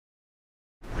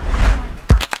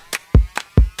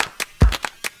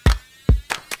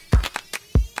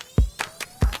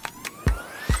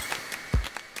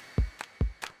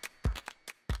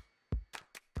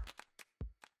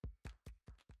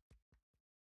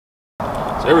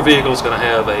So every vehicle is going to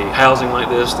have a housing like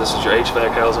this. This is your HVAC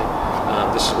housing.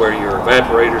 This is where your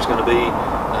evaporator is going to be.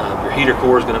 Your heater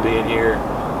core is going to be in here.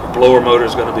 Your blower motor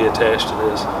is going to be attached to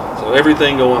this. So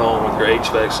everything going on with your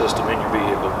HVAC system in your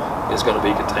vehicle is going to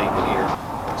be contained in here.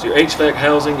 So your HVAC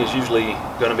housing is usually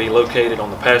going to be located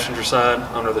on the passenger side,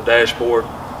 under the dashboard,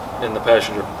 in the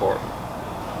passenger compartment.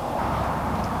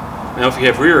 Now if you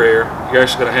have rear air, you're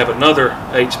actually going to have another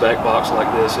HVAC box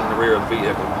like this in the rear of the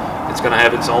vehicle. It's going to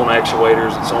have its own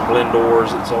actuators, its own blend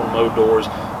doors, its own mode doors.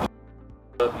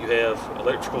 You have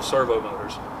electrical servo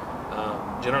motors.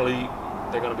 Generally,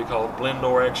 they're going to be called blend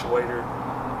door actuator,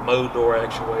 mode door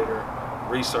actuator,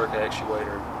 recirc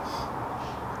actuator.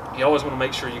 You always want to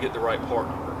make sure you get the right part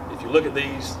number. If you look at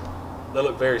these, they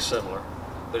look very similar.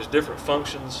 There's different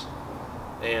functions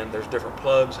and there's different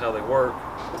plugs, how they work.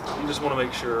 You just want to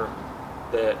make sure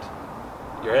that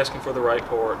you're asking for the right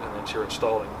part and that you're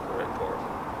installing the right part.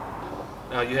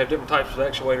 Now you have different types of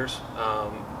actuators.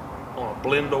 On a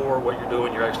blend door, what you're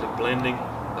doing, you're actually blending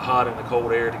the hot and the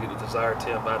cold air to get the desired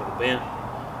temp out of the vent.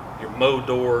 Your mode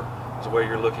door is where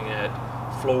you're looking at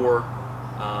floor,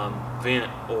 vent,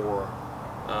 or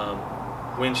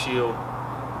windshield,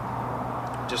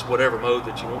 just whatever mode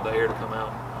that you want the air to come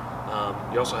out.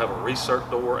 You also have a recirc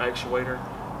door actuator,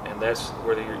 and that's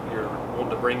whether you're wanting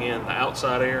to bring in the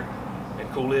outside air and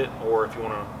cool it, or if you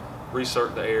want to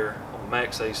recirc the air on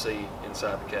max AC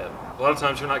inside the cabin. A lot of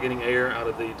times you're not getting air out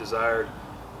of the desired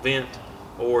vent,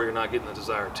 or you're not getting the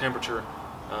desired temperature.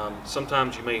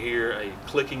 Sometimes you may hear a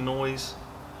clicking noise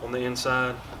on the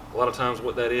inside. A lot of times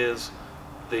what that is,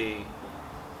 the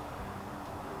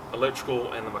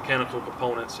electrical and the mechanical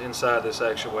components inside this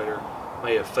actuator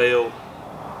may have failed.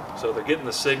 So they're getting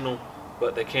the signal,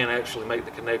 but they can't actually make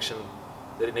the connection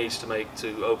that it needs to make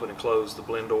to open and close the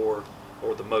blend door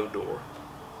or the mode door.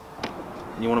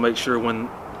 You want to make sure when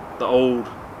the old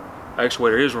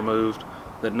actuator is removed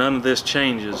that none of this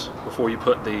changes before you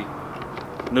put the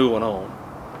new one on.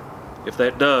 If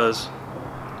that does,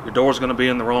 your door is going to be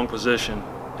in the wrong position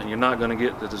and you're not going to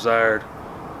get the desired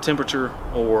temperature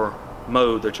or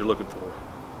mode that you're looking for.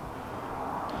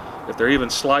 If they're even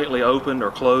slightly opened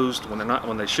or closed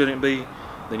when they shouldn't be,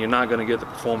 then you're not going to get the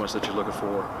performance that you're looking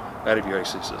for out of your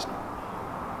AC system.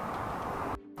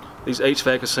 These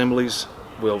HVAC assemblies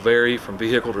will vary from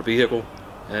vehicle to vehicle,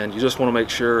 and you just want to make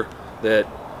sure that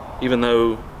even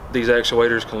though these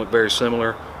actuators can look very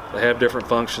similar, they have different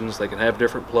functions, they can have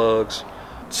different plugs.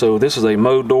 So this is a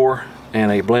mode door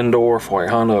and a blend door for a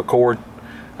Honda Accord.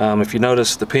 If you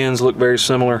notice, the pins look very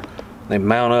similar. They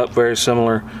mount up very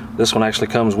similar. This one actually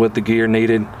comes with the gear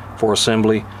needed for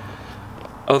assembly.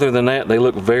 Other than that, they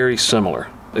look very similar.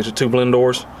 These are two blend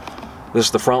doors. This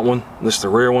is the front one, this is the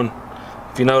rear one.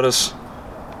 If you notice,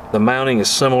 the mounting is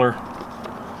similar.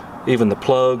 Even the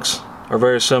plugs are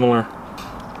very similar.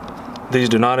 These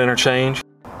do not interchange.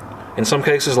 In some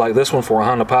cases, like this one for a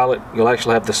Honda Pilot, you'll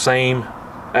actually have the same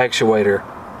actuator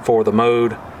for the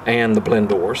mode and the blend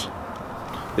doors.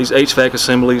 These HVAC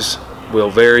assemblies will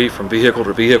vary from vehicle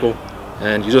to vehicle,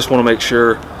 and you just want to make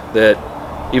sure that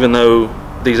even though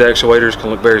these actuators can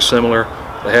look very similar,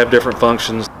 they have different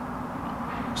functions,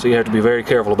 so you have to be very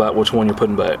careful about which one you're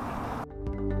putting back.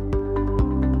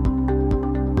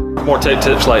 For more tech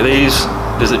tips like these,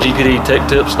 visit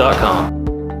gpdtechtips.com.